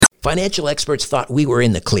Financial experts thought we were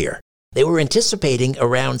in the clear. They were anticipating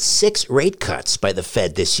around 6 rate cuts by the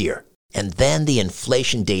Fed this year. And then the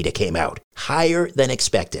inflation data came out, higher than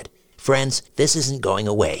expected. Friends, this isn't going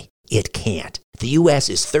away. It can't. The U.S.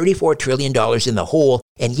 is $34 trillion in the hole,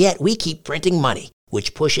 and yet we keep printing money,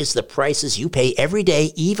 which pushes the prices you pay every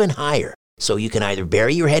day even higher. So you can either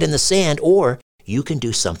bury your head in the sand or you can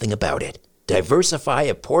do something about it. Diversify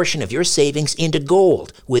a portion of your savings into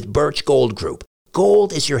gold with Birch Gold Group.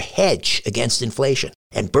 Gold is your hedge against inflation,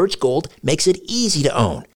 and Birch Gold makes it easy to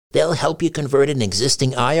own. They'll help you convert an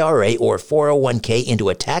existing IRA or 401k into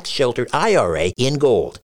a tax-sheltered IRA in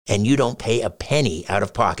gold, and you don't pay a penny out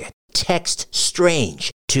of pocket. Text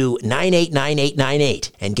STRANGE to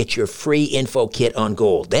 989898 and get your free info kit on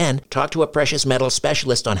gold. Then talk to a precious metal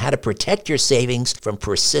specialist on how to protect your savings from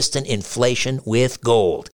persistent inflation with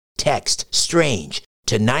gold. Text STRANGE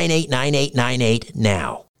to 989898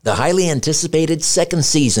 now. The highly anticipated second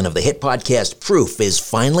season of the hit podcast Proof is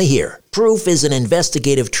finally here. Proof is an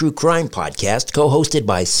investigative true crime podcast co-hosted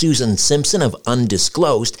by Susan Simpson of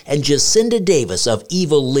Undisclosed and Jacinda Davis of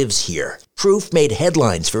Evil Lives Here. Proof made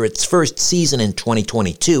headlines for its first season in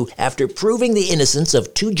 2022 after proving the innocence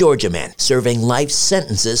of 2 Georgia men serving life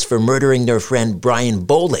sentences for murdering their friend Brian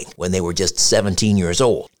Bowling when they were just 17 years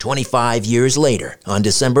old. 25 years later, on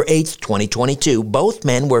December 8, 2022, both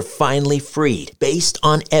men were finally freed based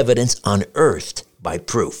on evidence unearthed by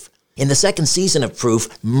Proof. In the second season of Proof,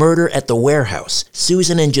 Murder at the Warehouse,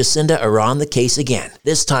 Susan and Jacinda are on the case again,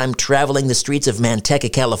 this time traveling the streets of Manteca,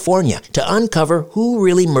 California, to uncover who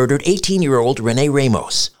really murdered 18-year-old Renee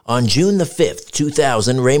Ramos. On June the 5th,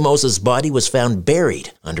 2000, Ramos's body was found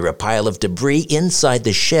buried under a pile of debris inside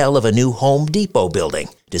the shell of a new Home Depot building.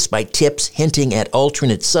 Despite tips hinting at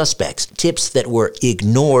alternate suspects, tips that were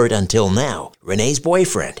ignored until now, Renee's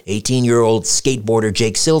boyfriend, 18-year-old skateboarder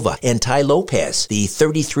Jake Silva, and Ty Lopez, the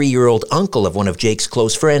 33-year-old uncle of one of Jake's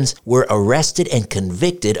close friends, were arrested and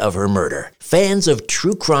convicted of her murder. Fans of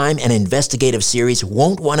true crime and investigative series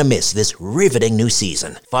won't want to miss this riveting new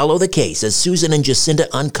season. Follow the case as Susan and Jacinda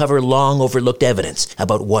uncover long-overlooked evidence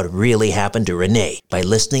about what really happened to Renee by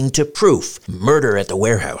listening to Proof, Murder at the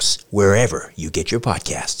Warehouse, wherever you get your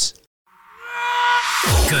podcasts.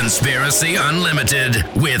 Conspiracy Unlimited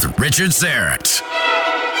with Richard Syrett.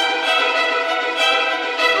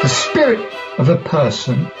 The spirit of a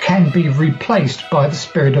person can be replaced by the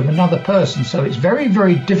spirit of another person. So it's very,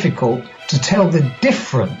 very difficult to tell the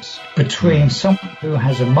difference between someone who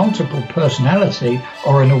has a multiple personality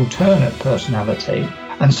or an alternate personality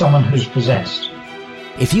and someone who's possessed.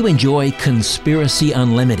 If you enjoy Conspiracy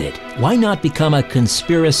Unlimited, why not become a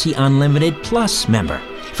Conspiracy Unlimited Plus member?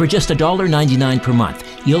 For just $1.99 per month,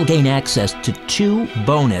 you'll gain access to 2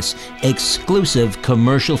 bonus, exclusive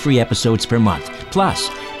commercial-free episodes per month, plus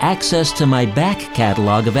access to my back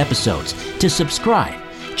catalog of episodes. To subscribe,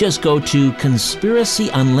 just go to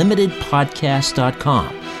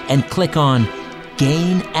conspiracyunlimitedpodcast.com and click on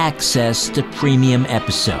Gain Access to Premium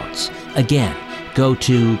Episodes. Again, go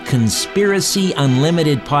to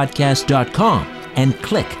conspiracyunlimitedpodcast.com and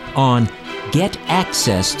click on Get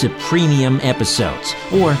Access to Premium Episodes,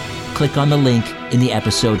 or click on the link in the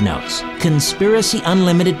episode notes. Conspiracy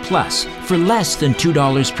Unlimited Plus for less than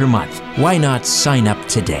 $2 per month. Why not sign up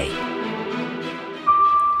today?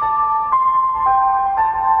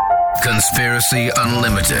 Conspiracy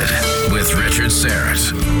Unlimited with Richard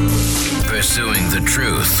Syrett. Pursuing the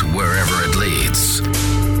truth wherever it leads.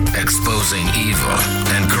 Exposing evil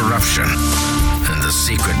and corruption and the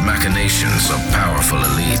secret machinations of powerful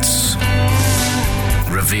elites.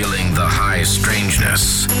 Revealing the high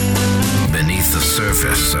strangeness beneath the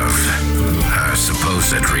surface of our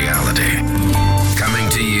supposed reality. Coming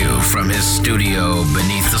to you from his studio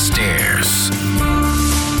beneath the stairs,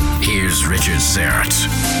 here's Richard Syrett.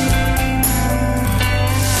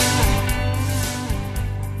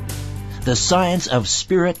 The Science of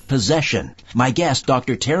Spirit Possession. My guest,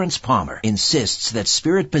 Dr. Terence Palmer, insists that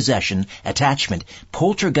spirit possession, attachment,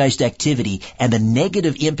 poltergeist activity, and the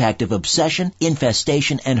negative impact of obsession,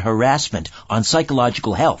 infestation, and harassment on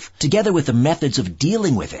psychological health, together with the methods of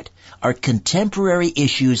dealing with it, are contemporary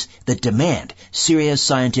issues that demand serious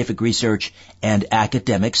scientific research and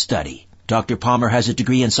academic study. Dr. Palmer has a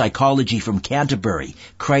degree in psychology from Canterbury,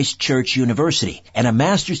 Christ Church University, and a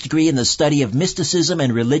master's degree in the study of mysticism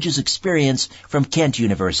and religious experience from Kent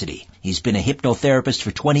University. He's been a hypnotherapist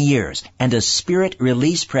for 20 years and a spirit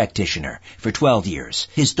release practitioner for 12 years.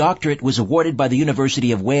 His doctorate was awarded by the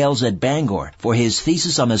University of Wales at Bangor for his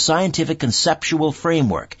thesis on the scientific conceptual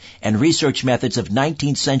framework and research methods of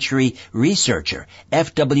 19th century researcher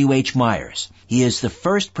F.W.H. Myers. He is the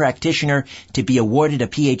first practitioner to be awarded a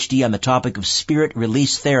PhD on the topic topic of spirit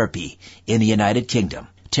release therapy in the United Kingdom.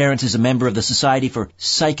 Terence is a member of the Society for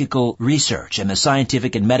Psychical Research and the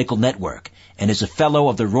Scientific and Medical Network, and is a fellow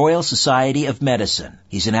of the Royal Society of Medicine.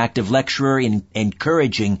 He's an active lecturer in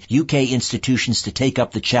encouraging UK institutions to take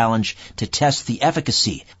up the challenge to test the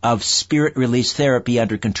efficacy of spirit release therapy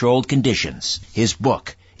under controlled conditions. His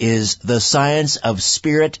book is The Science of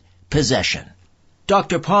Spirit Possession.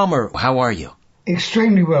 Dr. Palmer, how are you?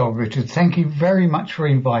 Extremely well, Richard. Thank you very much for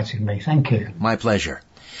inviting me. Thank you. My pleasure.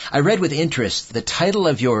 I read with interest the title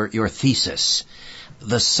of your thesis,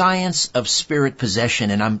 The Science of Spirit Possession,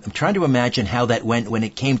 and I'm trying to imagine how that went when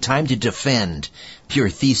it came time to defend your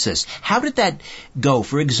thesis. How did that go?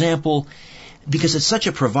 For example, because it's such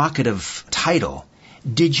a provocative title,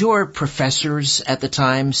 did your professors at the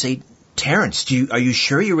time say, Terence, are you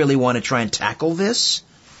sure you really want to try and tackle this?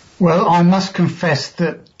 Well, I must confess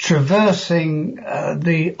that traversing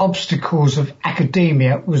the obstacles of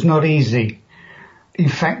academia was not easy. In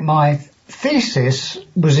fact, my thesis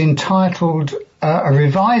was entitled A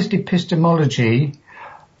Revised Epistemology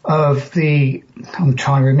of the, I'm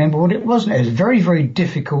trying to remember what it was. It was a very, very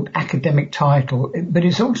difficult academic title, but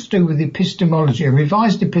it's all to do with epistemology, a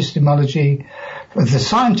revised epistemology of the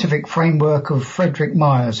scientific framework of Frederick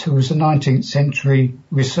Myers, who was a 19th century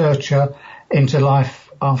researcher into life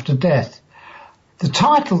after death. The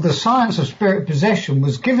title, The Science of Spirit Possession,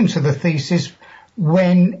 was given to the thesis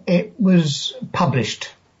when it was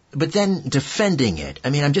published. But then defending it,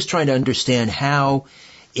 I'm just trying to understand how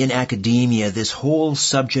in academia this whole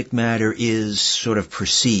subject matter is sort of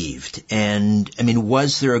perceived. And,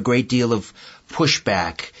 was there a great deal of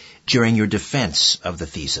pushback during your defense of the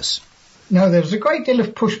thesis? No, there was a great deal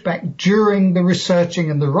of pushback during the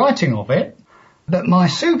researching and the writing of it. But my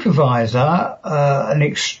supervisor, an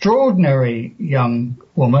extraordinary young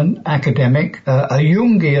woman, academic, a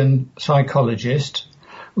Jungian psychologist,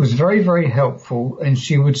 was very, very helpful. And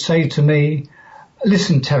she would say to me,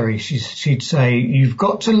 listen, Terry, she'd say, you've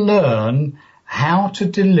got to learn how to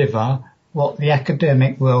deliver what the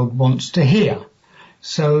academic world wants to hear.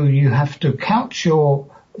 So you have to couch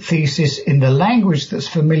your thesis in the language that's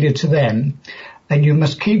familiar to them, and you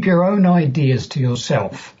must keep your own ideas to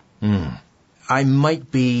yourself. I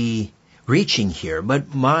might be reaching here, but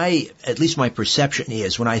at least my perception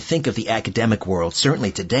is, when I think of the academic world,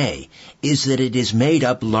 certainly today, is that it is made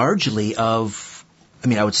up largely of,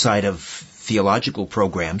 outside of theological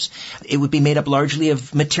programs, it would be made up largely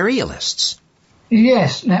of materialists.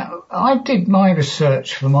 Yes. Now, I did my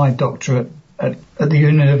research for my doctorate at the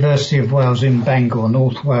University of Wales in Bangor,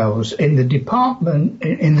 North Wales, in the department,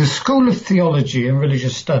 in the School of Theology and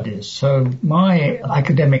Religious Studies. So my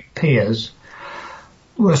academic peers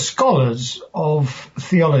were scholars of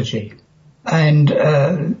theology and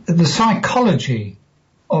the psychology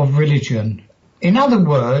of religion. In other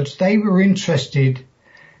words, they were interested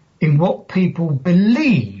in what people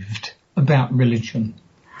believed about religion.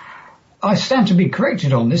 I stand to be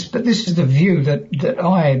corrected on this, but this is the view that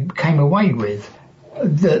I came away with,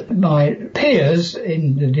 that my peers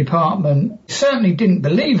in the department certainly didn't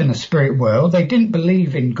believe in a spirit world. They didn't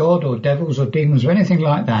believe in God or devils or demons or anything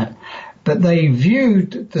like that. But they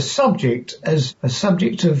viewed the subject as a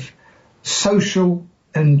subject of social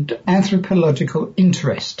and anthropological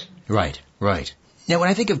interest. Right. Now, when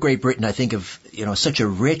I think of Great Britain, I think of, such a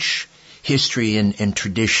rich history and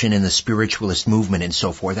tradition in the spiritualist movement and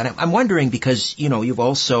so forth. And I'm wondering, because, you've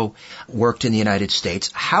also worked in the United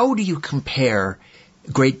States, how do you compare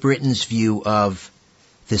Great Britain's view of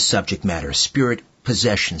this subject matter, spirit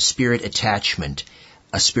possession, spirit attachment,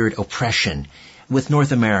 a spirit oppression, with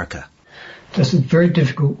North America? That's a very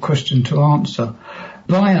difficult question to answer.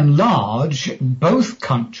 By and large, both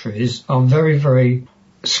countries are very, very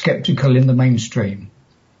skeptical in the mainstream.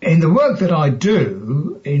 In the work that I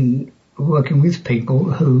do, in working with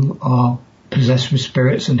people who are possessed with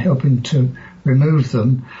spirits and helping to remove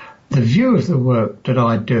them, the view of the work that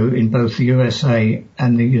I do in both the USA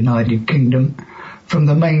and the United Kingdom from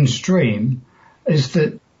the mainstream is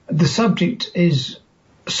that the subject is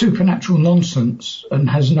supernatural nonsense and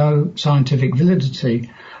has no scientific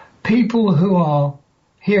validity. People who are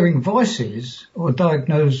hearing voices or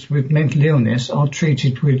diagnosed with mental illness are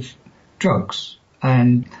treated with drugs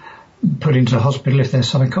and put into hospital if they're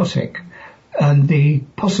psychotic. And the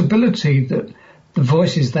possibility that the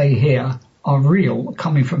voices they hear are real,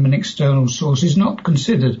 coming from an external source, is not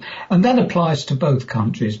considered. And that applies to both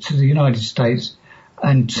countries, to the United States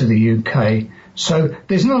and to the UK. So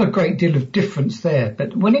there's not a great deal of difference there.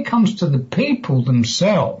 But when it comes to the people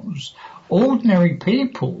themselves, ordinary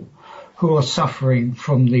people who are suffering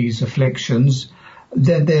from these afflictions,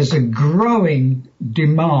 then there's a growing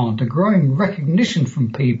demand, a growing recognition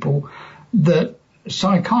from people that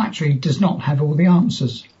psychiatry does not have all the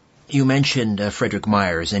answers. You mentioned Frederick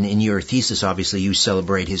Myers, and in your thesis, obviously, you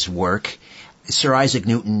celebrate his work. Sir Isaac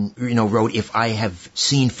Newton, wrote, "If I have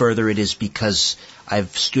seen further, it is because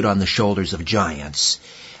I've stood on the shoulders of giants."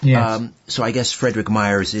 Yes. So I guess Frederick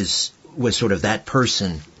Myers was sort of that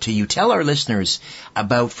person to you. Tell our listeners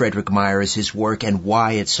about Frederick Myers, his work, and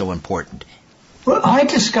why it's so important. Well, I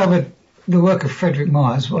discovered the work of Frederick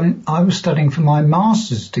Myers when I was studying for my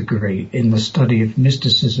master's degree in the study of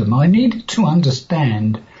mysticism. I needed to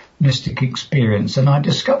understand mystic experience, and I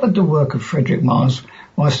discovered the work of Frederick Myers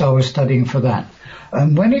whilst I was studying for that.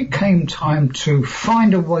 And when it came time to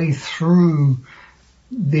find a way through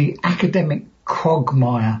the academic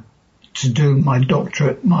quagmire to do my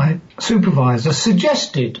doctorate, my supervisor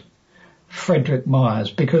suggested Frederick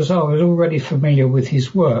Myers because I was already familiar with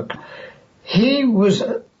his work. He was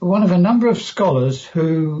one of a number of scholars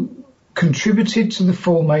who contributed to the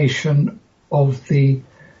formation of the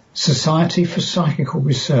Society for Psychical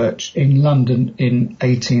Research in London in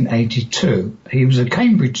 1882. He was a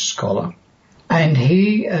Cambridge scholar, and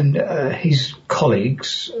he and his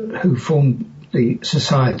colleagues who formed the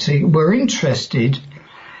society were interested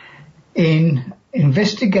in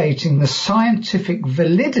investigating the scientific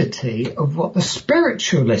validity of what the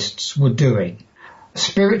spiritualists were doing.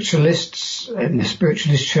 Spiritualists in the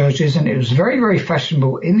spiritualist churches, and it was very, very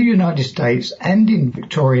fashionable in the United States and in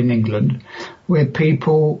Victorian England, where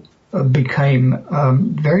people became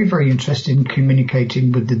very, very interested in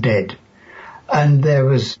communicating with the dead. And there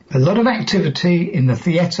was a lot of activity in the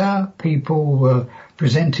theatre. People were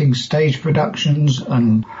presenting stage productions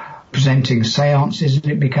and presenting seances, and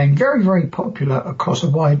it became very, very popular across a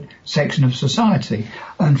wide section of society.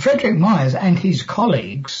 And Frederick Myers and his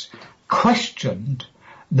colleagues questioned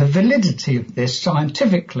the validity of this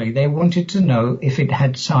scientifically. They wanted to know if it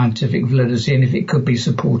had scientific validity and if it could be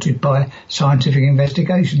supported by scientific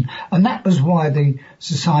investigation. And that was why the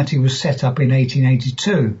society was set up in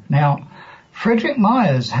 1882. Now, Frederick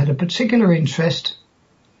Myers had a particular interest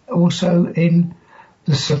also in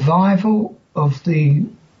the survival of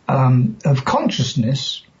of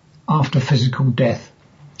consciousness after physical death.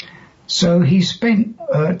 So he spent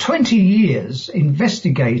 20 years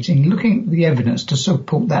investigating, looking at the evidence to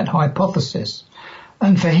support that hypothesis.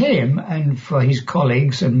 And for him and for his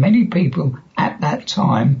colleagues and many people at that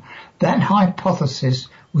time, that hypothesis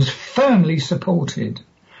was firmly supported.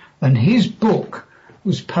 And his book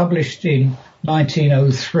was published in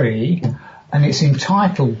 1903, and it's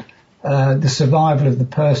entitled The Survival of the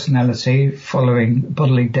Personality Following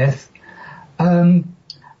Bodily Death.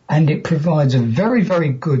 And it provides a very, very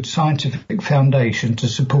good scientific foundation to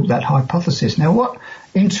support that hypothesis. Now, what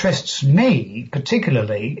interests me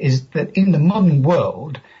particularly is that in the modern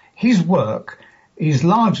world, his work is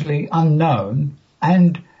largely unknown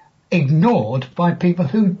and ignored by people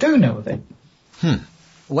who do know of it.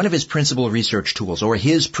 One of his principal research tools, or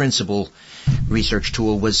his principal research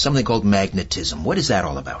tool, was something called magnetism. What is that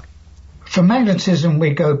all about? For magnetism, we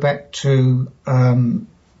go back to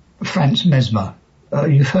Franz Mesmer.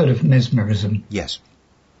 You've heard of mesmerism? Yes.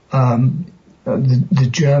 The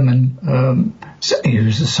German, he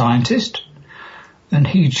was a scientist, and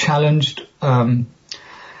he challenged Father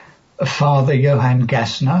Johann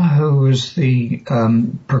Gassner, who was the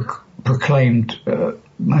proclaimed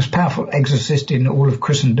most powerful exorcist in all of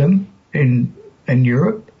Christendom in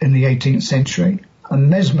Europe in the 18th century. And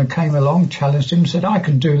Mesmer came along, challenged him, and said, I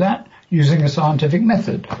can do that using a scientific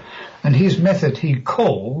method. And his method he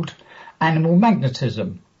called animal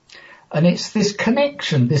magnetism. And it's this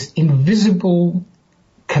connection, this invisible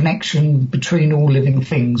connection between all living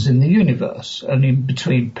things in the universe and in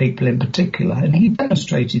between people in particular. And he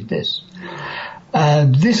demonstrated this.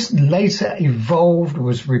 This later evolved,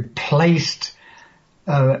 was replaced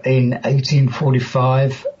in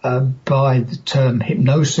 1845 by the term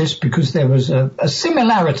hypnosis, because there was a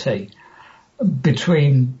similarity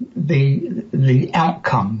between the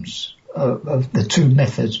outcomes of the two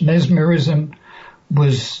methods. Mesmerism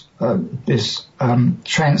was this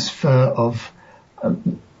transfer of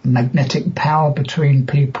magnetic power between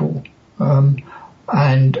people,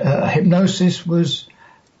 and hypnosis was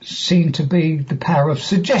seen to be the power of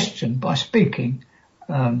suggestion by speaking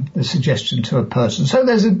the suggestion to a person. So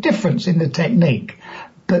there's a difference in the technique,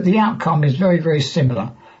 but the outcome is very, very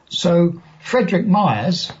similar. So Frederick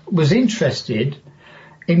Myers was interested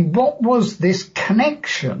in what was this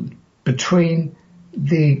connection between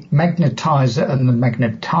the magnetizer and the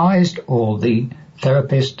magnetized, or the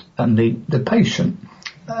therapist and the patient.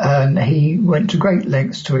 And he went to great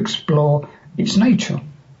lengths to explore its nature.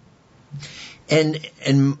 And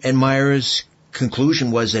Myers'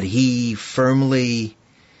 conclusion was that he firmly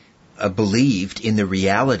believed in the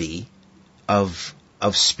reality of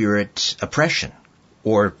spirit oppression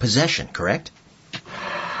or possession, correct?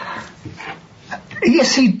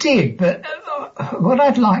 Yes, he did, but what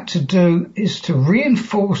I'd like to do is to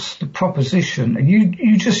reinforce the proposition, and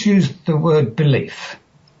you just used the word belief.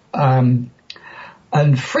 And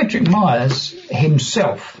Frederick Myers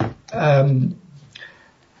himself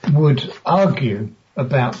would argue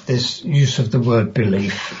about this use of the word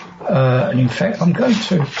belief. And in fact, I'm going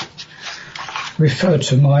to refer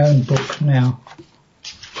to my own book now.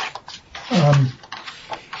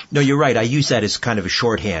 No, you're right. I use that as kind of a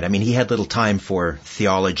shorthand. I mean, he had little time for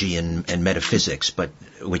theology and metaphysics, but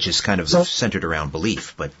which is kind of centered around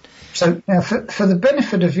belief. But so now, for the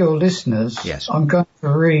benefit of your listeners, yes. I'm going to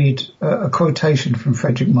read a quotation from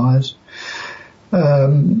Frederick Myers,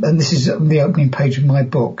 and this is on the opening page of my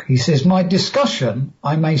book. He says, "My discussion,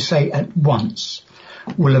 I may say at once,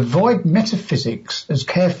 will avoid metaphysics as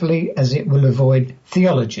carefully as it will avoid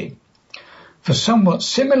theology. For somewhat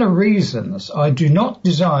similar reasons, I do not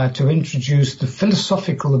desire to introduce the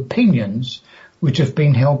philosophical opinions which have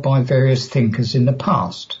been held by various thinkers in the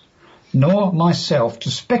past, nor myself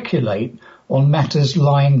to speculate on matters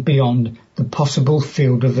lying beyond the possible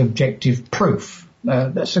field of objective proof."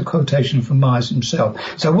 That's a quotation from Myers himself.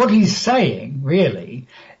 So what he's saying, really,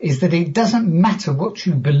 is that it doesn't matter what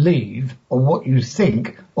you believe or what you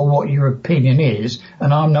think or what your opinion is,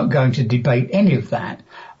 and I'm not going to debate any of that.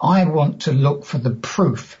 I want to look for the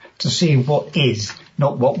proof to see what is,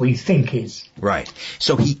 not what we think is. Right.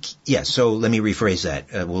 So so let me rephrase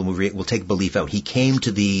that. We'll take belief out. He came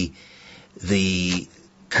to the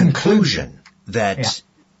conclusion that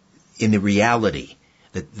in the reality,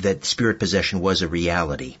 that spirit possession was a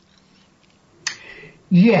reality.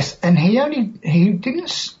 Yes, and he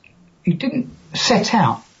didn't set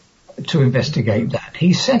out to investigate that.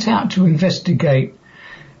 He set out to investigate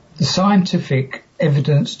the scientific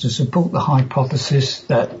evidence to support the hypothesis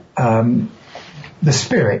that the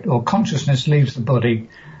spirit or consciousness leaves the body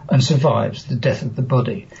and survives the death of the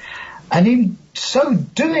body. And in so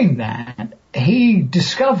doing that, he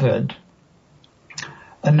discovered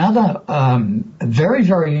another very,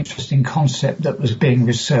 very interesting concept that was being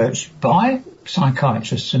researched by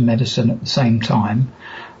psychiatrists and medicine at the same time,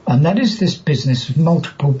 and that is this business of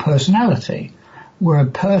multiple personality, where a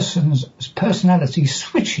person's personality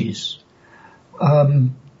switches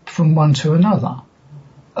from one to another.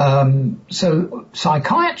 So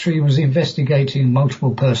psychiatry was investigating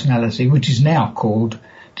multiple personality, which is now called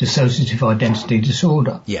dissociative identity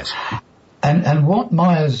disorder. Yes. And what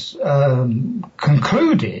Myers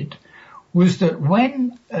concluded was that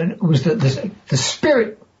the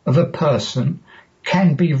spirit of a person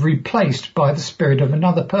can be replaced by the spirit of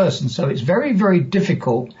another person. So it's very, very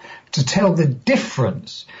difficult to tell the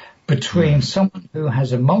difference between someone who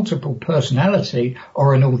has a multiple personality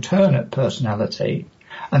or an alternate personality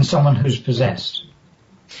and someone who's possessed.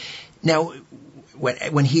 Now,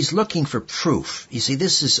 when he's looking for proof, you see,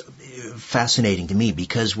 this is fascinating to me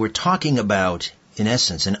because we're talking about, in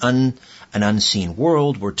essence, an unseen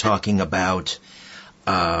world. We're talking about,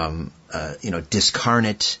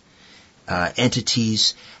 discarnate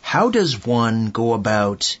entities. How does one go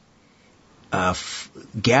about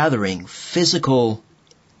gathering physical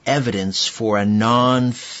evidence for a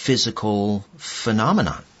non-physical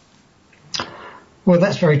phenomenon? Well,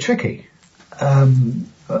 that's very tricky.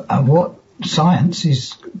 What science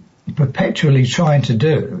is perpetually trying to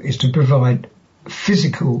do is to provide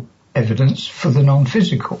physical evidence for the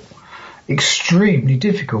non-physical. Extremely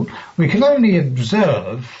difficult. We can only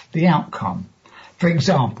observe the outcome. For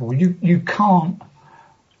example, you can't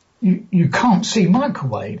see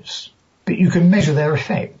microwaves, but you can measure their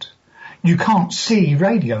effect. You can't see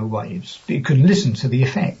radio waves, but you can listen to the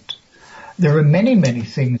effect. There are many, many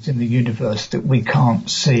things in the universe that we can't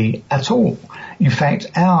see at all. In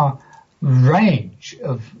fact, our range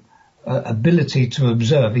of ability to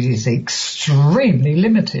observe is extremely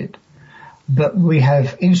limited, but we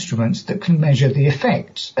have instruments that can measure the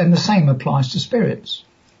effects, and the same applies to spirits.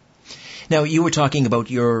 Now, you were talking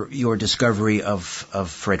about your discovery of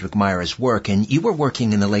Frederick Myers' work, and you were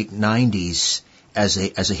working in the late 90s as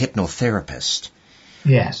a hypnotherapist.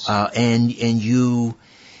 Yes. And you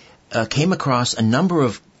came across a number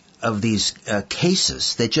of these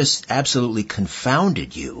cases that just absolutely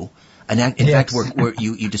confounded you. And in fact, where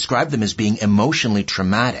you described them as being emotionally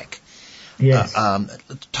traumatic. Yes.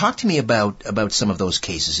 Talk to me about some of those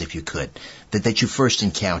cases, if you could, that you first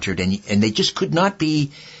encountered, and they just could not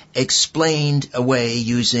be explained away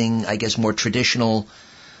using, I guess, more traditional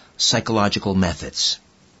psychological methods.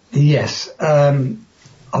 Yes.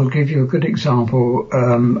 I'll give you a good example.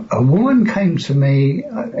 A woman came to me.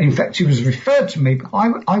 In fact, she was referred to me.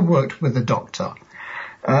 I worked with a doctor,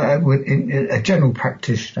 a general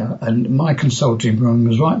practitioner, and my consulting room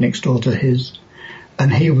was right next door to his.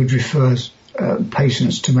 And he would refer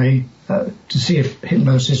patients to me to see if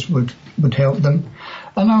hypnosis would help them.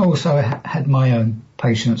 And I also had my own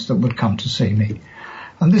patients that would come to see me.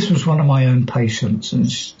 And this was one of my own patients. And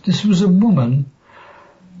this was a woman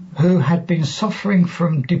who had been suffering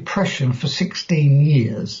from depression for 16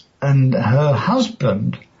 years. And her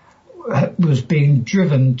husband was being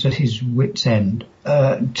driven to his wit's end,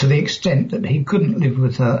 to the extent that he couldn't live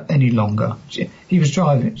with her any longer. She was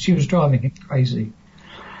driving him crazy.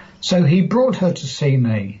 So he brought her to see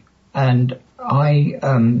me, and I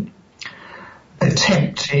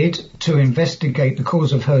attempted to investigate the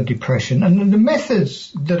cause of her depression. And the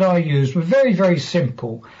methods that I used were very, very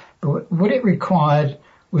simple. But what it required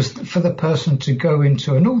was for the person to go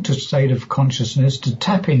into an altered state of consciousness, to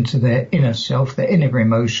tap into their inner self, their inner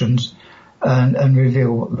emotions, and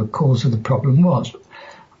reveal what the cause of the problem was.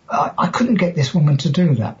 I couldn't get this woman to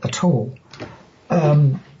do that at all.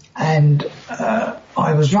 And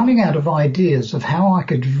I was running out of ideas of how I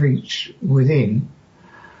could reach within.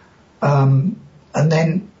 And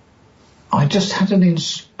then I just had an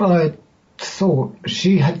inspired thought.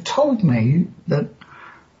 She had told me that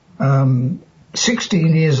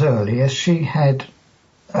 16 years earlier she had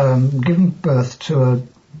given birth to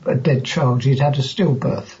a dead child. She'd had a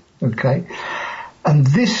stillbirth, okay? And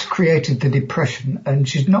this created the depression, and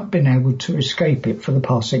she's not been able to escape it for the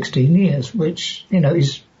past 16 years, which,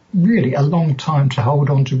 is really a long time to hold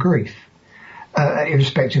on to grief,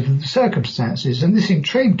 irrespective of the circumstances. And this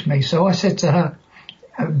intrigued me, so I said to her,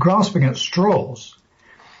 grasping at straws,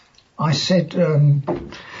 I said,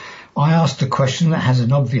 I asked a question that has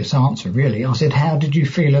an obvious answer, really. I said, how did you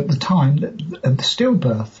feel at the time of the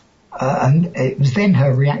stillbirth? And it was then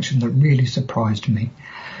her reaction that really surprised me.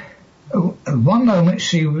 One moment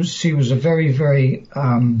she was a very, very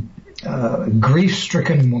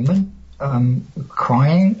grief-stricken woman,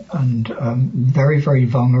 crying and very, very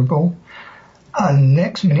vulnerable. And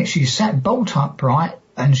next minute she sat bolt upright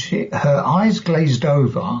and her eyes glazed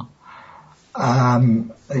over.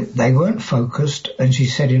 They weren't focused, and she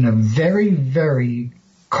said in a very, very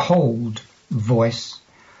cold voice,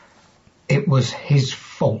 it was his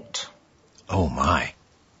fault. Oh, my.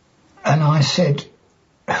 And I said,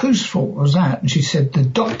 whose fault was that? And she said, the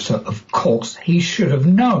doctor, of course, he should have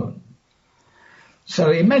known. So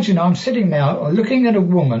imagine I'm sitting now looking at a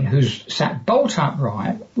woman who's sat bolt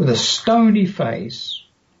upright with a stony face,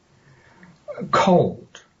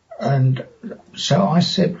 cold. And so I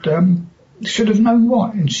said, should have known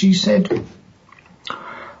what? And she said,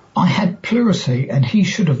 I had pleurisy and he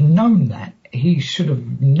should have known that. He should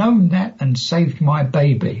have known that and saved my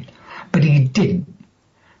baby. But he didn't.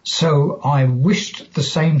 So I wished the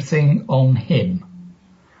same thing on him.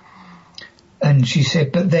 And she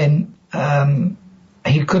said, but then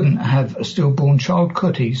he couldn't have a stillborn child,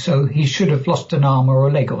 could he? So he should have lost an arm or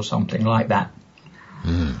a leg or something like that.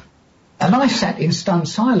 Mm. And I sat in stunned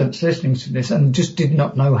silence listening to this and just did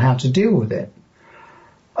not know how to deal with it.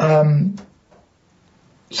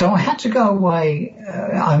 So I had to go away.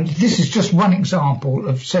 This is just one example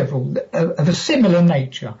of several of a similar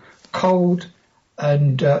nature, cold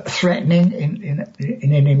and threatening in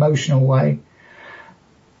an emotional way.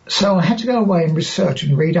 So I had to go away and research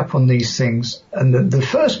and read up on these things. And the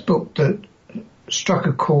first book that struck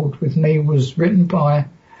a chord with me was written by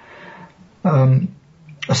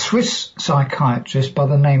a Swiss psychiatrist by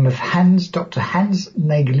the name of Dr. Hans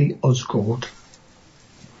Nageli Osgood.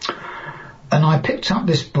 And I picked up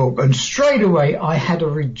this book, and straight away I had a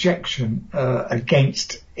rejection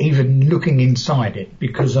against even looking inside it,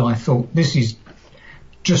 because I thought this is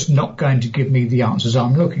just not going to give me the answers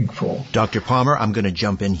I'm looking for. Dr. Palmer, I'm going to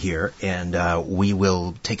jump in here, and we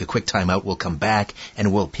will take a quick time out. We'll come back,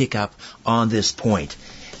 and we'll pick up on this point.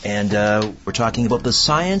 And we're talking about the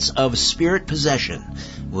science of spirit possession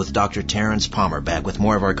with Dr. Terence Palmer. Back with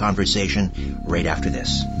more of our conversation right after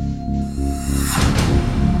this.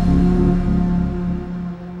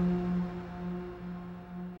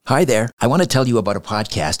 Hi there. I want to tell you about a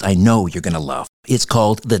podcast I know you're going to love. It's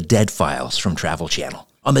called The Dead Files from Travel Channel.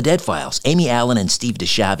 On The Dead Files, Amy Allen and Steve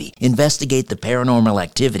DeShavi investigate the paranormal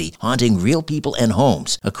activity haunting real people and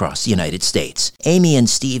homes across the United States. Amy and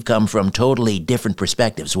Steve come from totally different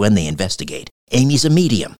perspectives when they investigate. Amy's a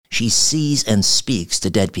medium. She sees and speaks to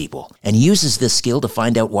dead people and uses this skill to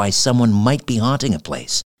find out why someone might be haunting a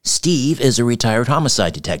place. Steve is a retired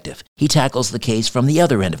homicide detective. He tackles the case from the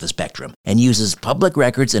other end of the spectrum and uses public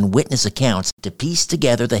records and witness accounts to piece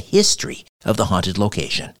together the history of the haunted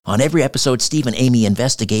location. On every episode, Steve and Amy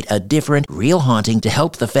investigate a different, real haunting to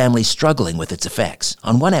help the family struggling with its effects.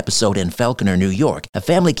 On one episode in Falconer, New York, a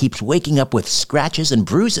family keeps waking up with scratches and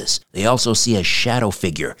bruises. They also see a shadow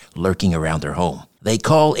figure lurking around their home. They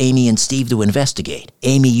call Amy and Steve to investigate.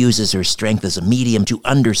 Amy uses her strength as a medium to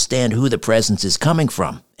understand who the presence is coming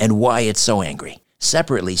from and why it's so angry.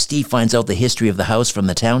 Separately, Steve finds out the history of the house from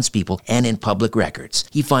the townspeople and in public records.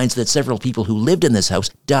 He finds that several people who lived in this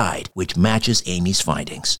house died, which matches Amy's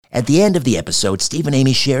findings. At the end of the episode, Steve and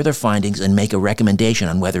Amy share their findings and make a recommendation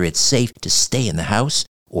on whether it's safe to stay in the house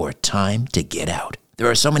or time to get out.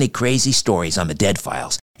 There are so many crazy stories on the Dead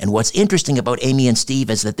Files, and what's interesting about Amy and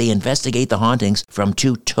Steve is that they investigate the hauntings from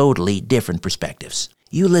two totally different perspectives.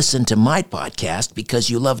 You listen to my podcast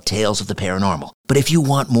because you love tales of the paranormal, but if you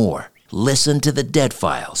want more, listen to the Dead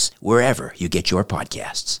Files wherever you get your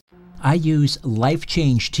podcasts. I use Life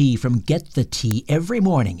Change Tea from Get the Tea every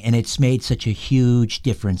morning, and it's made such a huge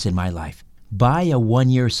difference in my life. Buy a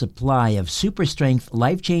 1-year supply of super strength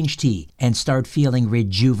Life Change Tea and start feeling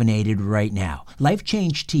rejuvenated right now. Life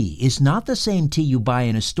Change Tea is not the same tea you buy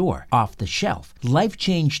in a store off the shelf. Life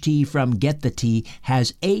Change Tea from Get the Tea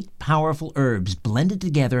has 8 powerful herbs blended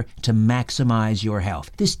together to maximize your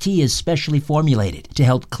health. This tea is specially formulated to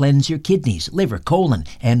help cleanse your kidneys, liver, colon,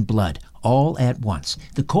 and blood, all at once.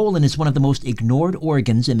 The colon is one of the most ignored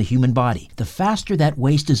organs in the human body. The faster that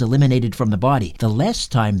waste is eliminated from the body, the less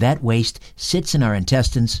time that waste sits in our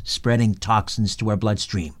intestines, spreading toxins to our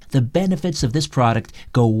bloodstream. The benefits of this product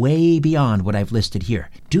go way beyond what I've listed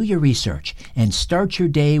here. Do your research and start your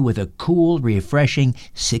day with a cool, refreshing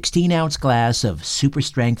 16-ounce glass of super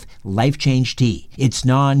strength Life Change Tea. It's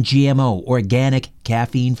non-GMO, organic,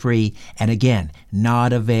 caffeine-free, and again,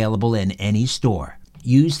 not available in any store.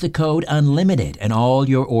 Use the code UNLIMITED and all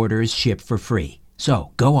your orders ship for free.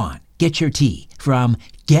 So go on, get your tea from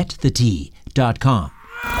getthetea.com.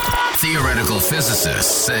 Theoretical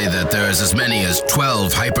physicists say that there's as many as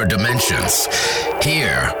 12 hyperdimensions.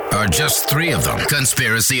 Here are just 3 of them.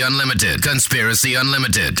 Conspiracy Unlimited, Conspiracy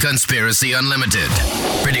Unlimited, Conspiracy Unlimited.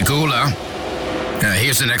 Pretty cool, huh?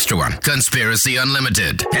 Here's an extra one. Conspiracy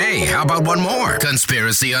Unlimited. Hey, how about one more?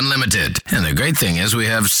 Conspiracy Unlimited. And the great thing is we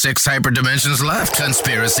have 6 hyperdimensions left.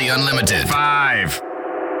 Conspiracy Unlimited. 5.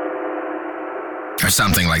 Or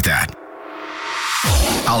something like that.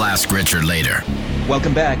 I'll ask Richard later.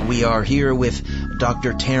 Welcome back. We are here with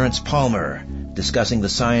Dr. Terence Palmer discussing the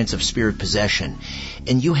science of spirit possession.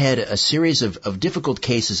 And you had a series of difficult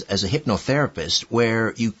cases as a hypnotherapist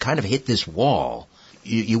where you kind of hit this wall.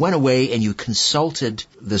 You went away and you consulted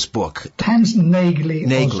this book. Hans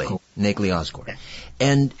Nageli Osgood.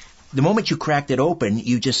 And the moment you cracked it open,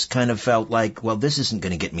 you just kind of felt like, well, this isn't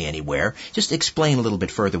going to get me anywhere. Just explain a little bit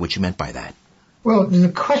further what you meant by that. Well, the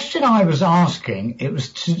question I was asking, it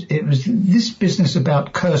was this business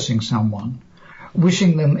about cursing someone,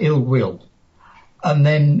 wishing them ill will, and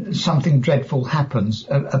then something dreadful happens.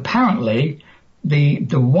 Apparently, the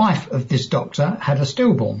wife of this doctor had a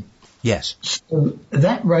stillborn. Yes. So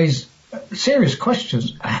that raised serious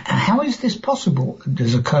questions. How is this possible?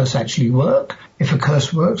 Does a curse actually work? If a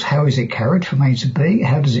curse works, how is it carried from A to B?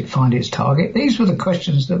 How does it find its target? These were the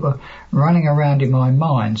questions that were running around in my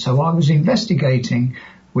mind. So I was investigating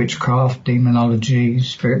witchcraft, demonology,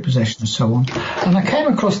 spirit possession, and so on. And I came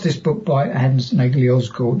across this book by Hans Nageli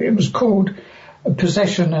Osgood. It was called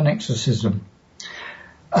Possession and Exorcism.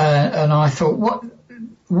 And I thought,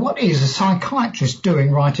 what is a psychiatrist doing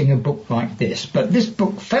writing a book like this? But this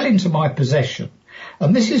book fell into my possession.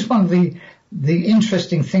 And this is one of the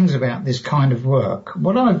interesting things about this kind of work.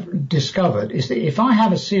 What I've discovered is that if I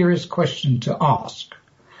have a serious question to ask,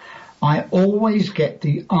 I always get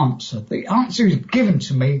the answer. The answer is given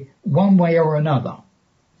to me one way or another.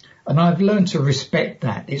 And I've learned to respect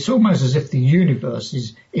that. It's almost as if the universe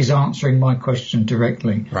is answering my question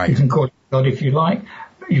directly. Right. You can call it God if you like.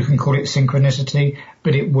 You can call it synchronicity,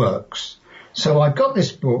 but it works. So I got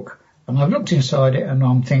this book and I've looked inside it and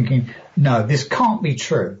I'm thinking, no, this can't be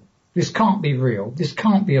true. This can't be real. This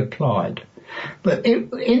can't be applied. But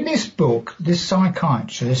in this book, this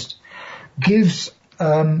psychiatrist gives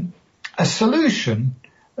a solution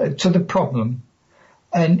to the problem,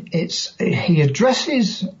 and he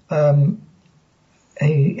addresses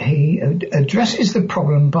the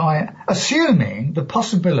problem by assuming the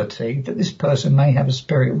possibility that this person may have a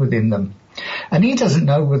spirit within them. And he doesn't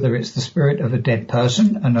know whether it's the spirit of a dead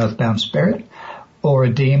person, an earthbound spirit, or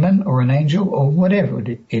a demon, or an angel, or whatever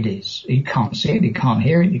it is. He can't see it, he can't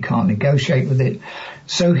hear it, he can't negotiate with it.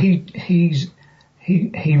 So he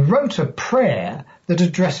wrote a prayer that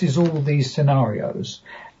addresses all these scenarios.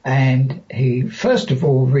 And he first of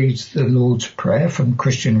all reads the Lord's Prayer from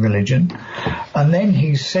Christian religion, and then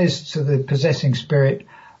he says to the possessing spirit,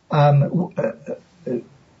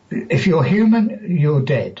 if you're human, you're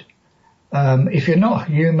dead. If you're not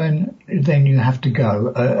human, then you have to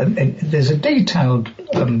go. And there's a detailed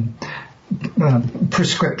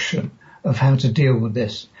prescription of how to deal with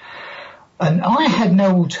this. And I had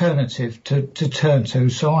no alternative to turn to,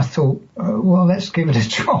 so I thought, well, let's give it a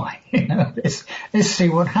try. Let's see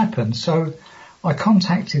what happens. So I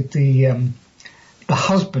contacted the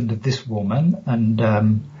husband of this woman, and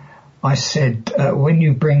I said, when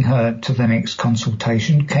you bring her to the next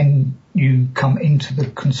consultation, can you come into the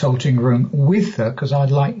consulting room with her, because I'd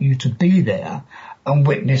like you to be there and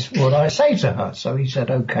witness what I say to her. So he said,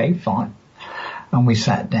 okay, fine. And we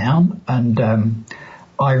sat down, and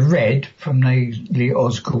I read from Lee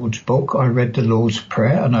Osgood's book, I read the Lord's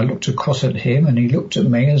Prayer, and I looked across at him, and he looked at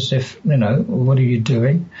me as if, what are you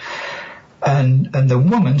doing? And the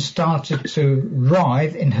woman started to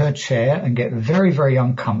writhe in her chair and get very, very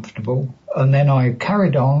uncomfortable. And then I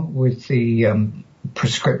carried on with the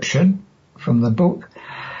prescription from the book.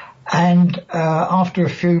 And after a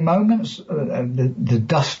few moments, the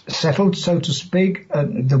dust settled, so to speak.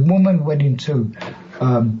 The woman went into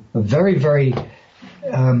a very, very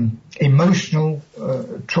emotional,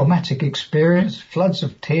 traumatic experience, floods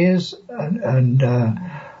of tears, and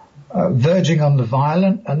verging on the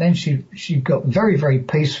violent. And then she got very, very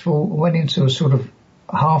peaceful, went into a sort of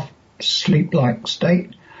half sleep-like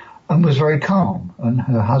state, and was very calm. And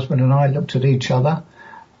her husband and I looked at each other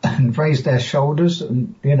and raised their shoulders,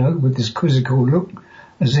 and with this quizzical look,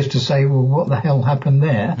 as if to say, well, what the hell happened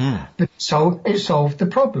there? But it solved the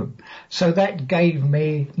problem. So that gave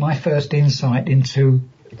me my first insight into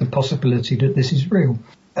the possibility that this is real.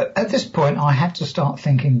 At this point, I had to start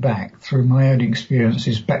thinking back through my own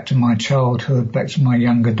experiences, back to my childhood, back to my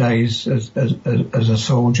younger days as a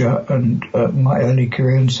soldier, and my early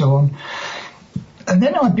career and so on. And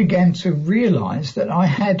then I began to realize that I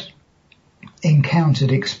had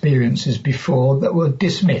encountered experiences before that were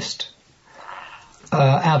dismissed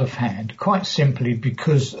out of hand, quite simply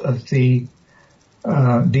because of the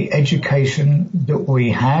education that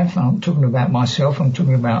we have. I'm talking about myself, I'm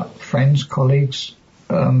talking about friends, colleagues,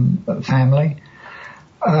 family.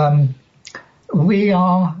 We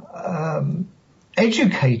are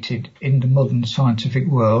educated in the modern scientific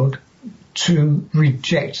world to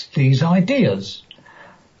reject these ideas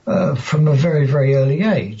from a very, very early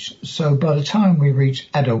age. So by the time we reach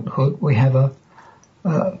adulthood, we have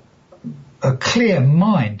a clear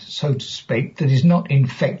mind, so to speak, that is not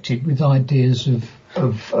infected with ideas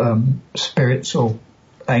of spirits or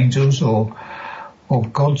angels or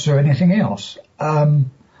gods or anything else.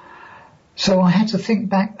 So I had to think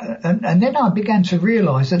back, and then I began to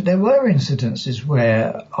realize that there were incidences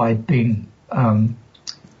where I'd been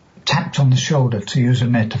tapped on the shoulder, to use a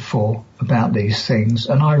metaphor, about these things,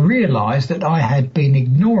 and I realized that I had been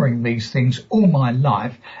ignoring these things all my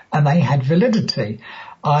life, and they had validity.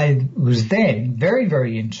 I was then very,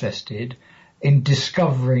 very interested in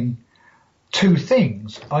discovering two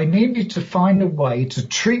things. I needed to find a way to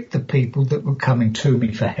treat the people that were coming to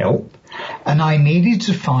me for help, and I needed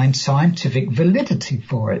to find scientific validity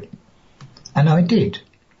for it. And I did.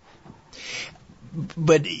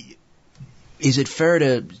 But is it fair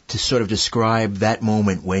to sort of describe that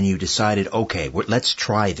moment when you decided, okay, let's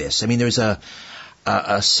try this? I mean, there's a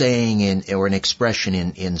saying or an expression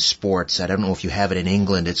in sports, I don't know if you have it in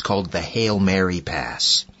England, it's called the Hail Mary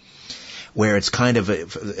pass, where it's kind of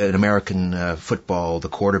an American football, the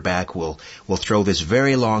quarterback will throw this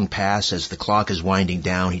very long pass as the clock is winding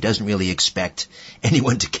down. He doesn't really expect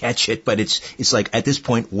anyone to catch it, but it's like, at this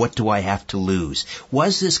point, what do I have to lose?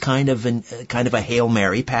 Was this kind of a Hail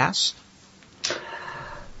Mary pass?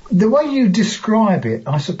 The way you describe it,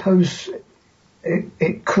 I suppose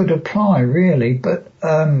it could apply, really, but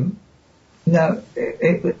no,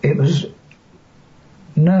 it was,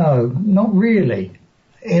 no, not really.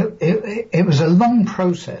 It was a long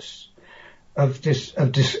process of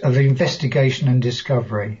investigation and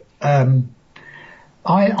discovery.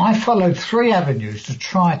 I followed three avenues to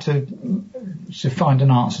try to find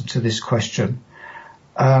an answer to this question.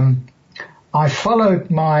 I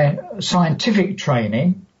followed my scientific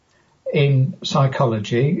training in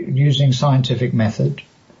psychology using scientific method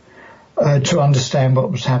to understand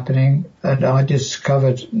what was happening, and I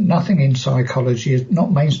discovered nothing in psychology,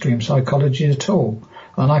 not mainstream psychology at all.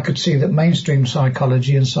 And I could see that mainstream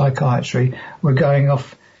psychology and psychiatry were going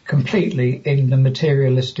off completely in the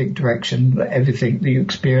materialistic direction, that everything that you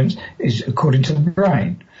experience is according to the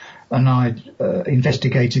brain. And I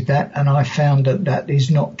investigated that, and I found that that is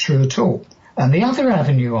not true at all. And the other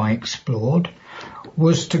avenue I explored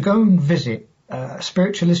was to go and visit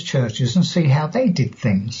spiritualist churches and see how they did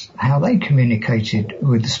things, how they communicated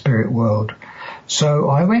with the spirit world. So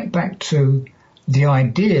I went back to the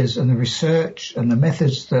ideas and the research and the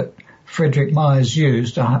methods that Frederick Myers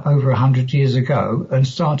used over 100 years ago and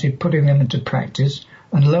started putting them into practice,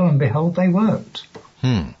 and lo and behold, they worked.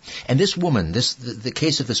 And this woman, the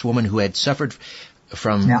case of this woman who had suffered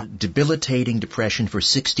from debilitating depression for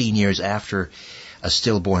 16 years after a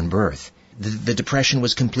stillborn birth, the depression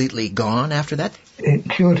was completely gone after that? It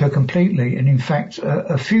cured her completely. And in fact,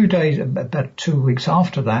 a few days, about 2 weeks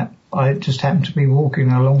after that, I just happened to be walking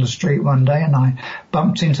along the street one day and I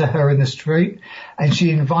bumped into her in the street, and she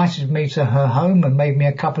invited me to her home and made me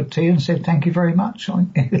a cup of tea and said, "Thank you very much.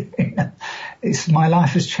 My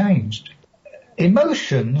life has changed."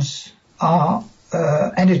 Emotions are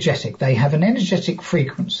energetic. They have an energetic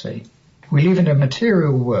frequency. We live in a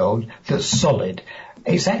material world that's solid.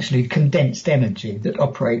 It's actually condensed energy that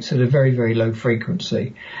operates at a very, very low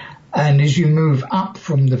frequency. And as you move up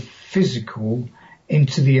from the physical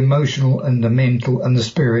into the emotional and the mental and the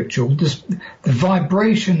spiritual, the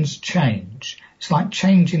vibrations change. It's like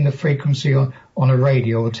changing the frequency on a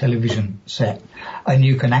radio or television set, and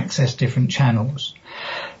you can access different channels.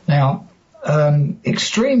 Now,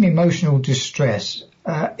 extreme emotional distress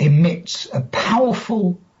emits a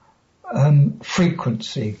powerful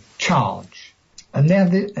frequency charge. And now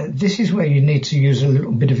this is where you need to use a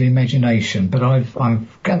little bit of imagination, but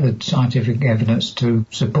I've gathered scientific evidence to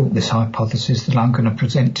support this hypothesis that I'm going to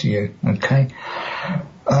present to you, okay?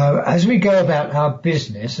 As we go about our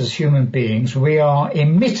business as human beings, we are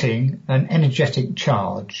emitting an energetic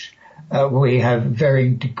charge. We have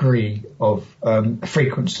varying degree of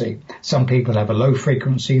frequency. Some people have a low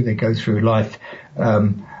frequency. They go through life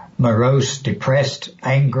morose, depressed,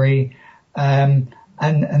 angry,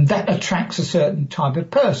 and that attracts a certain type of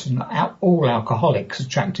person. All alcoholics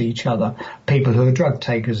attract each other. People who are drug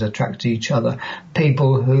takers attract each other.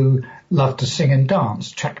 People who love to sing and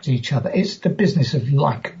dance attract each other. It's the business of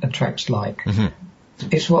like attracts like. Mm-hmm.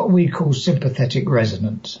 It's what we call sympathetic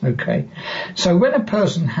resonance, okay? So when a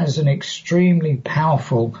person has an extremely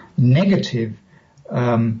powerful negative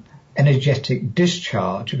energetic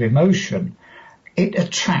discharge of emotion, it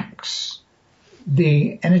attracts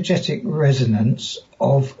the energetic resonance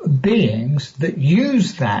of beings that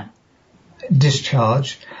use that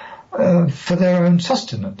discharge for their own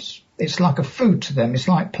sustenance. It's like a food to them. It's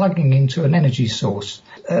like plugging into an energy source.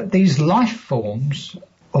 These life forms,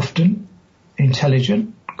 often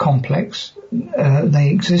intelligent, complex, they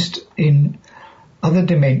exist in other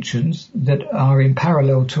dimensions that are in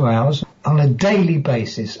parallel to ours on a daily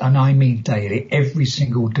basis, and I mean daily, every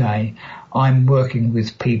single day. I'm working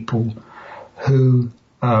with people who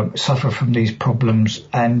suffer from these problems,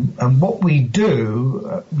 and what we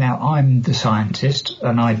do, now I'm the scientist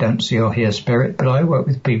and I don't see or hear spirit, but I work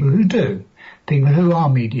with people who do, people who are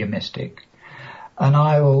mediumistic, and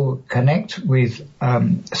I will connect with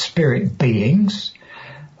spirit beings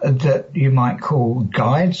that you might call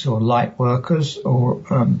guides or light workers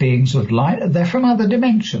or beings of light. They're from other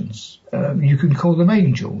dimensions. You can call them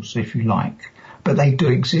angels if you like. But they do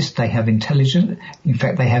exist. They have intelligence. In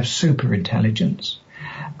fact, they have super intelligence.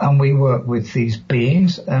 And we work with these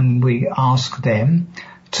beings and we ask them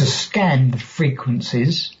to scan the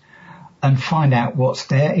frequencies and find out what's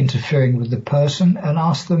there interfering with the person and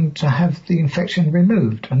ask them to have the infection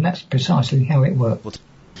removed. And that's precisely how it works.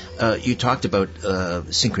 You talked about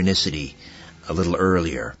synchronicity a little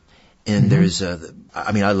earlier. And there's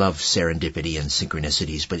I love serendipity and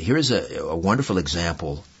synchronicities, but here's a wonderful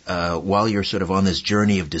example. While you're sort of on this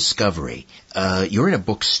journey of discovery, you're in a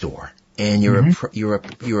bookstore and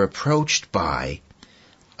you're approached by,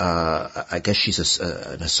 I guess she's a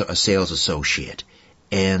sales associate,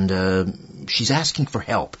 and she's asking for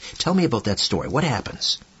help. Tell me about that story. What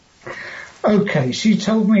happens? Okay, she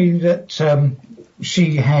told me that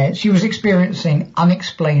she was experiencing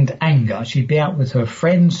unexplained anger. She'd be out with her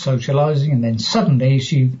friends socializing, and then suddenly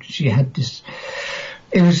she had this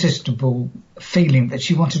irresistible feeling that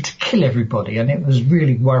she wanted to kill everybody, and it was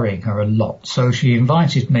really worrying her a lot. So she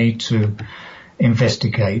invited me to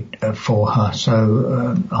investigate for her.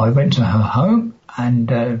 So I went to her home, and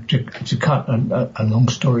to cut a long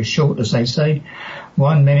story short, as they say,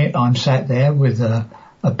 1 minute I'm sat there with a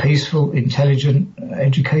peaceful, intelligent,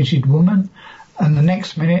 educated woman, and the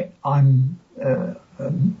next minute I'm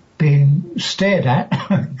being stared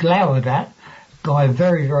at, glowered at, by a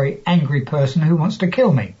very, very angry person who wants to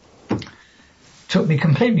kill me. took me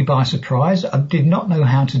completely by surprise. I did not know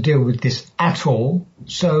how to deal with this at all.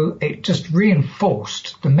 So it just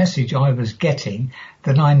reinforced the message I was getting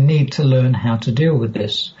that I need to learn how to deal with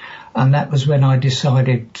this. And that was when I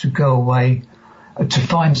decided to go away to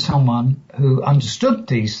find someone who understood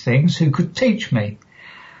these things, who could teach me.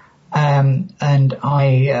 And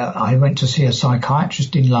I went to see a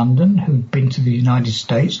psychiatrist in London who'd been to the United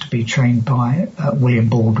States to be trained by William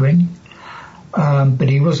Baldwin. But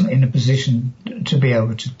he wasn't in a position to be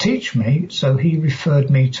able to teach me, so he referred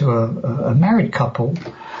me to a married couple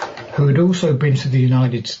who had also been to the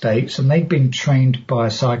United States, and they'd been trained by a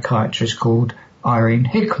psychiatrist called Irene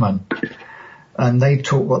Hickman, and they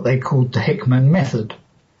taught what they called the Hickman method.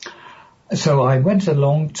 So I went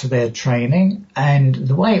along to their training, and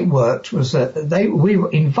the way it worked was that we were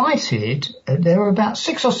invited. There were about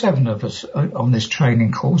 6 or 7 of us on this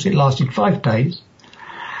training course. It lasted 5 days.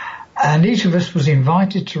 And each of us was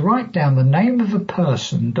invited to write down the name of a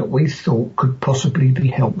person that we thought could possibly be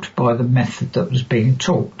helped by the method that was being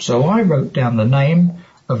taught. So I wrote down the name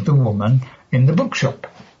of the woman in the bookshop.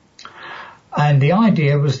 And the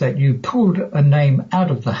idea was that you pulled a name out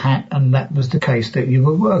of the hat, and that was the case that you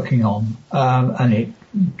were working on. And it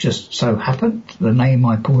just so happened the name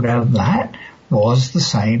I pulled out of the hat was the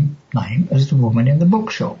same name as the woman in the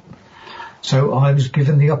bookshop. So I was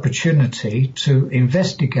given the opportunity to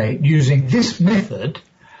investigate using this method,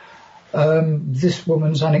 this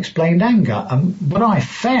woman's unexplained anger. And what I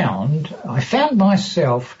found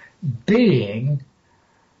myself being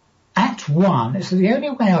at one. It's the only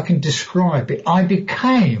way I can describe it. I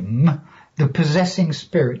became the possessing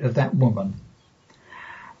spirit of that woman.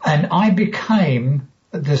 And I became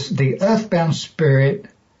the earthbound spirit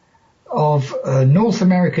of a North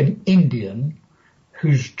American Indian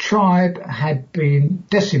whose tribe had been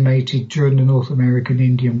decimated during the North American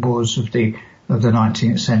Indian Wars of the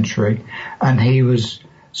 19th century, and he was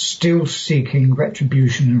still seeking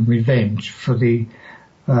retribution and revenge for the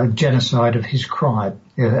genocide of his tribe.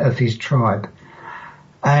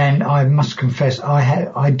 And I must confess,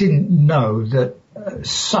 I didn't know that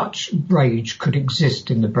such rage could exist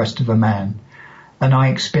in the breast of a man, and I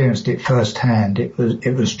experienced it firsthand. It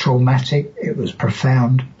was traumatic. It was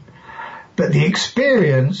profound. But the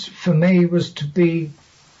experience for me was to be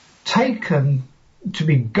taken, to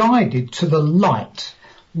be guided to the light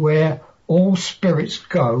where all spirits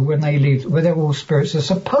go when they leave, where all spirits are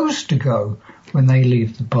supposed to go when they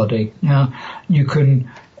leave the body. Now, you can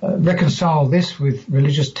reconcile this with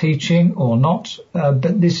religious teaching or not,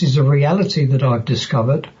 but this is a reality that I've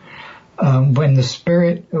discovered. When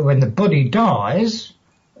the body dies,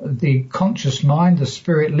 the conscious mind, the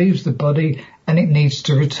spirit, leaves the body and it needs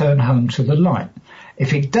to return home to the light.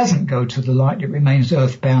 If it doesn't go to the light, it remains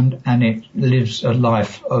earthbound and it lives a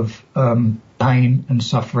life of pain and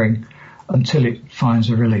suffering until it finds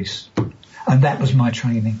a release. And that was my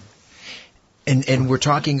training. And we're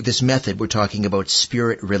talking about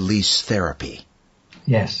spirit release therapy.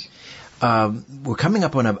 Yes. We're coming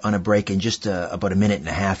up on a break in just about a minute and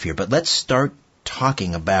a half here, but let's start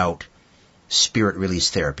talking about spirit release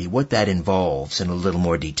therapy, what that involves in a little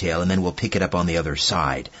more detail, and then we'll pick it up on the other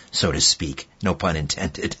side, so to speak. No pun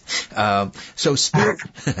intended. So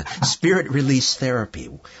spirit release therapy,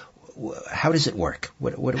 how does it work?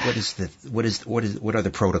 What are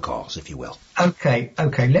the protocols, if you will? Okay.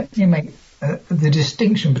 Let me make the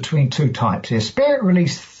distinction between 2 types here. Spirit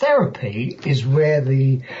release therapy is where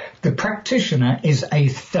the practitioner is a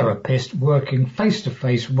therapist working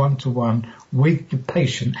face-to-face, one-to-one with the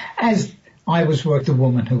patient, as I was with the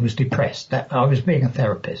woman who was depressed. That I was being a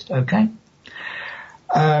therapist, okay?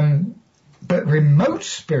 But remote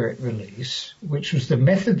spirit release, which was the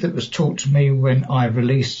method that was taught to me when I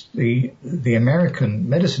released the American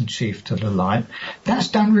medicine chief to the light, that's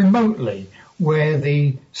done remotely, where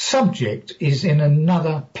the subject is in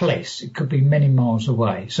another place. It could be many miles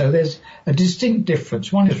away. So there's a distinct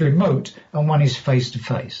difference. One is remote and one is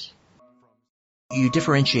face-to-face. You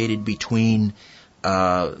differentiated between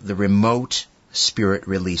the remote spirit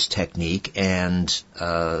release technique and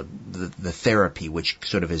the therapy, which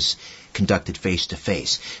sort of is conducted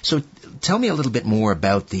face-to-face. So tell me a little bit more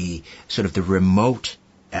about the sort of the remote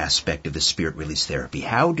aspect of the spirit release therapy.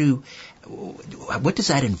 What does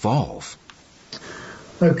that involve?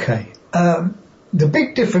 Okay. The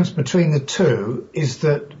big difference between the two is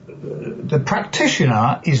that the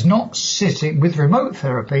practitioner is not sitting with remote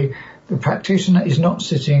therapy. The practitioner is not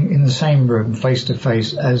sitting in the same room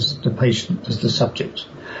face-to-face as the patient, as the subject.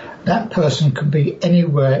 That person could be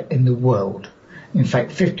anywhere in the world. In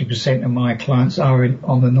fact, 50% of my clients are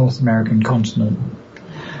on the North American continent.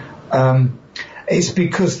 It's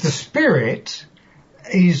because the spirit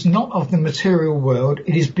is not of the material world.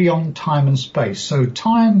 It is beyond time and space. So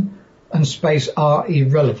time and space are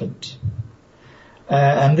irrelevant.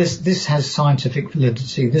 And this has scientific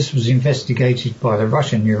validity. This was investigated by the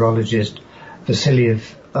Russian neurologist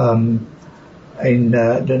Vasiliev in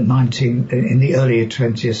the earlier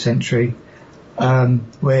 20th century,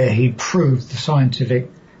 where he proved the scientific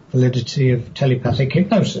validity of telepathic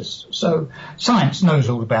hypnosis. So science knows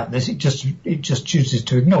all about this. It just chooses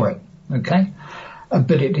to ignore it. Okay,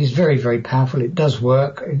 but it is very, very powerful. It does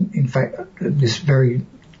work. In fact, this very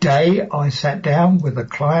day I sat down with a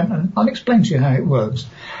client, and I'll explain to you how it works.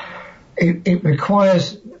 It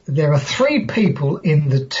requires, there are 3 people in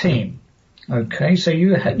the team. Okay, so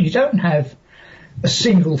you don't have a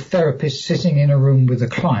single therapist sitting in a room with a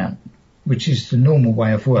client, which is the normal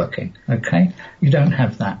way of working. Okay, you don't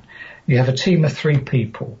have that. You have a team of 3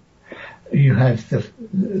 people. You have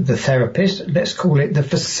the therapist, let's call it the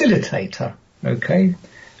facilitator. Okay,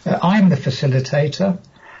 I'm the facilitator,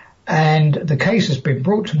 and the case has been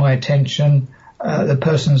brought to my attention. The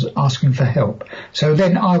person's asking for help. So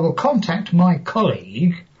then I will contact my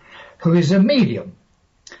colleague, who is a medium.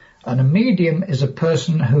 And a medium is a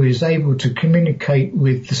person who is able to communicate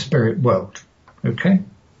with the spirit world. Okay?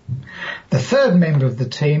 The 3rd member of the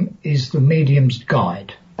team is the medium's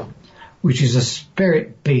guide, which is a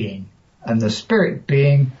spirit being. And the spirit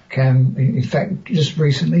being can, in fact, just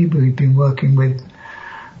recently we've been working with,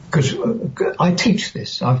 because I teach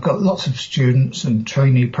this. I've got lots of students and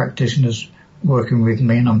trainee practitioners working with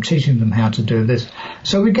me, and I'm teaching them how to do this.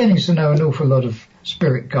 So we're getting to know an awful lot of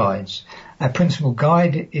spirit guides. Our principal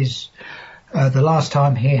guide is, the last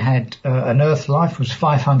time he had an earth life was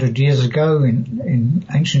 500 years ago in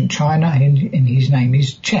ancient China, and his name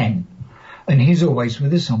is Chen. And he's always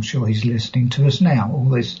with us. I'm sure he's listening to us now. All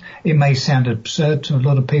this, it may sound absurd to a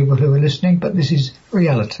lot of people who are listening, but this is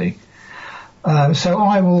reality. So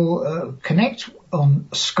I will connect on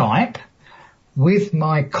Skype with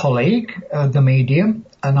my colleague, the medium,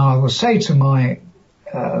 and I will say to my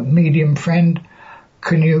medium friend,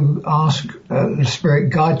 can you ask the spirit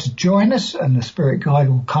guide to join us? And the spirit guide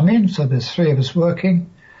will come in. So there's 3 of us working.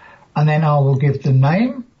 And then I will give the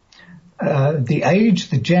name, the age,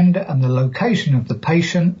 the gender, and the location of the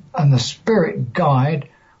patient, and the spirit guide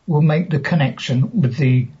will make the connection with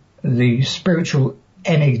the spiritual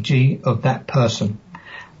energy of that person.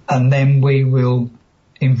 And then we will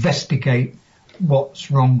investigate what's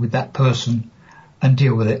wrong with that person and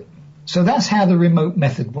deal with it. So that's how the remote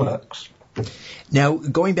method works. Now,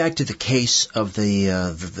 going back to the case of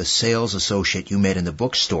the sales associate you met in the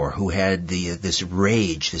bookstore who had this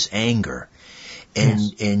rage, this anger,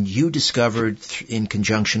 and you discovered in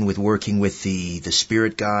conjunction with working with the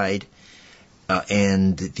spirit guide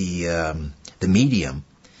and the medium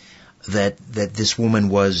that this woman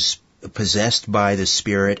was possessed by the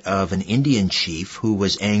spirit of an Indian chief who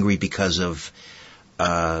was angry because of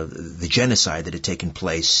the genocide that had taken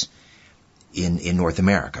place in North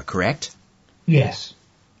America, correct? Yes.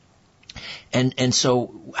 And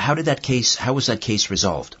so how was that case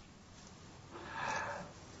resolved?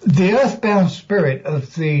 The earthbound spirit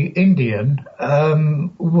of the Indian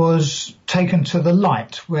was taken to the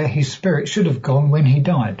light where his spirit should have gone when he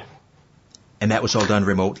died. And that was all done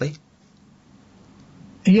remotely?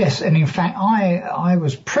 Yes, and in fact I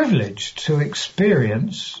was privileged to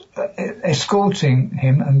experience escorting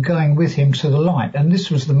him and going with him to the light, and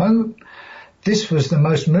this was the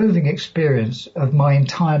most moving experience of my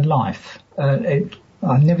entire life.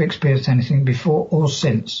 I've never experienced anything before or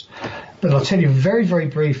since. But I'll tell you very, very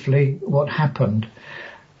briefly what happened.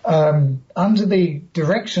 Under the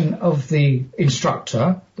direction of the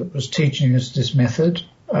instructor that was teaching us this method,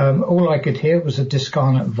 all I could hear was a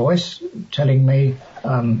discarnate voice telling me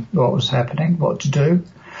what was happening, what to do.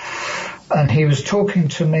 And he was talking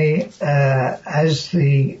to me as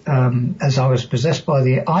I was possessed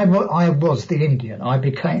by I was the Indian.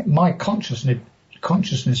 My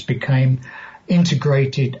consciousness became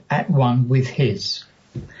integrated at one with his,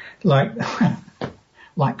 like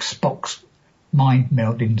Spock's mind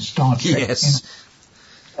meld in Star Trek. Yes.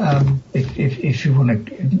 If you want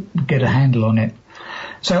to get a handle on it.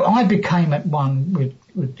 So I became at one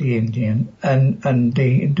with the Indian, and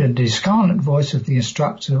the discarnate voice of the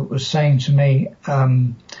instructor was saying to me,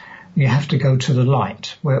 you have to go to the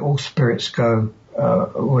light where all spirits go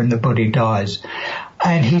when the body dies.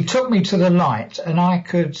 And he took me to the light, and I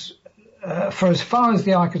could, for as far as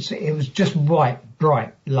the eye could see, it was just bright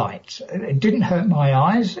light. It didn't hurt my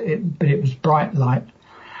eyes, but it was bright light.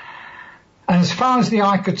 And as far as the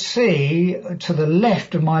eye could see, to the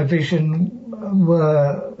left of my vision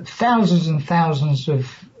were thousands and thousands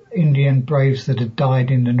of Indian braves that had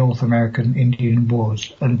died in the North American Indian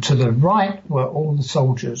Wars. And to the right were all the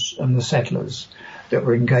soldiers and the settlers that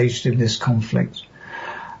were engaged in this conflict.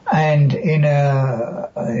 And in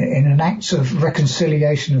an act of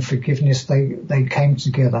reconciliation and forgiveness, they came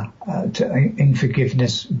together in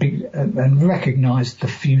forgiveness and recognized the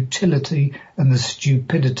futility and the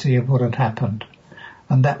stupidity of what had happened.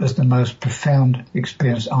 And that was the most profound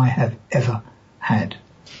experience I have ever had.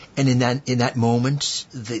 And in that moment,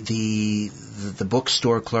 the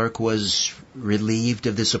bookstore clerk was relieved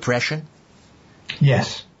of this oppression?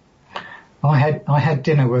 Yes. I had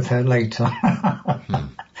dinner with her later.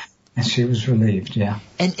 And she was relieved, yeah.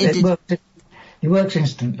 And it works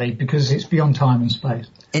instantly because it's beyond time and space.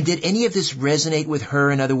 And did any of this resonate with her?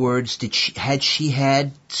 In other words, had she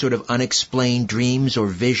had sort of unexplained dreams or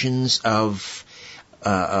visions of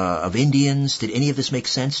Indians? Did any of this make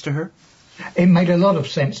sense to her? It made a lot of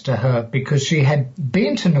sense to her because she had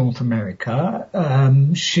been to North America.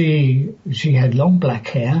 She had long black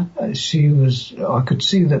hair. I could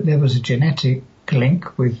see that there was a genetic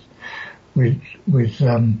link with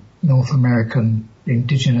North American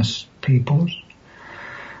indigenous peoples.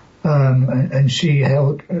 And she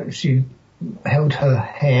held her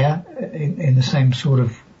hair in the same sort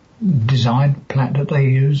of design plait that they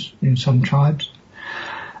use in some tribes.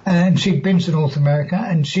 And she'd been to North America,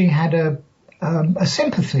 and she had a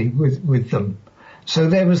sympathy with them. So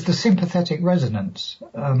there was the sympathetic resonance.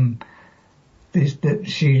 That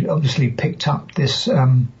she obviously picked up this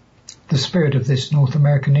the spirit of this North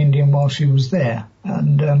American Indian while she was there,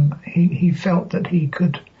 and he felt that he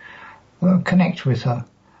could connect with her.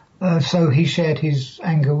 So he shared his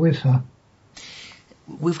anger with her.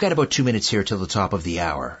 We've got about 2 minutes here till the top of the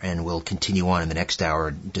hour, and we'll continue on in the next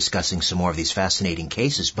hour discussing some more of these fascinating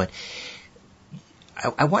cases. But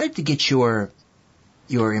I wanted to get your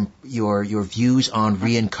views on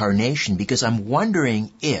reincarnation, because I'm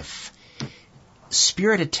wondering if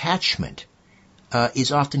spirit attachment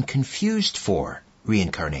is often confused for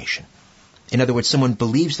reincarnation. In other words, someone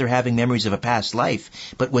believes they're having memories of a past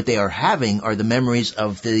life, but what they are having are the memories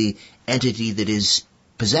of the entity that is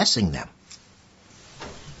possessing them.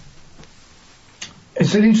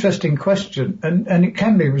 It's an interesting question, and it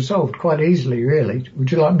can be resolved quite easily, really.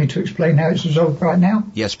 Would you like me to explain how it's resolved right now?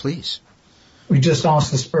 Yes, please. We just ask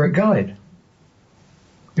the spirit guide,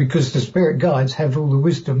 because the spirit guides have all the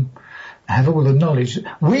wisdom, have all the knowledge.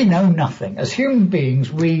 We know nothing. As human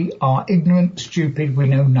beings, we are ignorant, stupid, we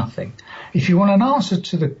know nothing. If you want an answer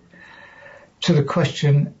to the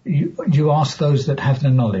question, you ask those that have the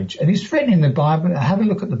knowledge. And it's written in the Bible. Have a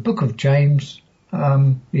look at the book of James,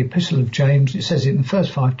 the Epistle of James. It says it in the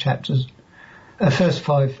first 5 chapters, first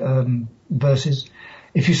 5 verses.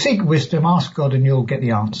 If you seek wisdom, ask God and you'll get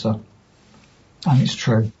the answer. And it's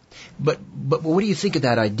true. But what do you think of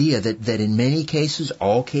that idea that in many cases,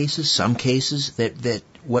 all cases, some cases, that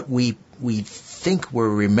what we think we're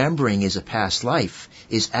remembering is a past life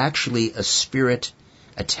is actually a spirit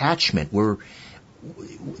attachment?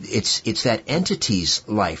 It's that entity's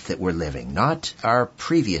life that we're living, not our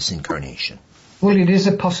previous incarnation. Well, it is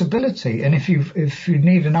a possibility, and if you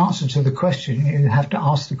need an answer to the question, you have to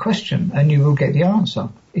ask the question, and you will get the answer.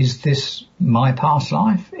 Is this my past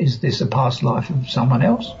life? Is this a past life of someone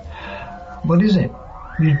else? What is it?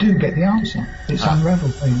 You do get the answer. It's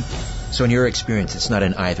unraveled. So in your experience, it's not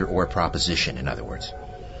an either-or proposition, in other words?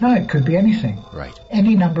 No, it could be anything. Right.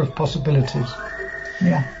 Any number of possibilities.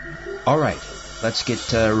 Yeah. All right. Let's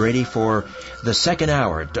get ready for the second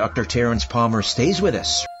hour. Dr. Terence Palmer stays with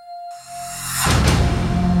us.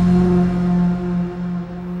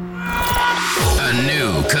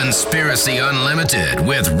 Conspiracy Unlimited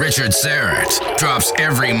with Richard Syrett drops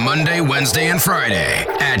every Monday, Wednesday, and Friday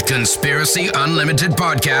at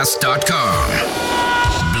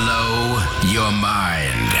conspiracyunlimitedpodcast.com. Blow your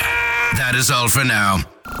mind. That is all for now.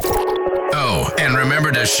 Oh, and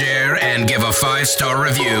remember to share and give a 5-star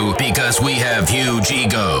review, because we have huge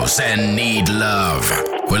egos and need love.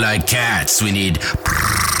 We're like cats. We need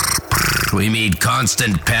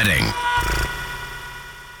constant petting.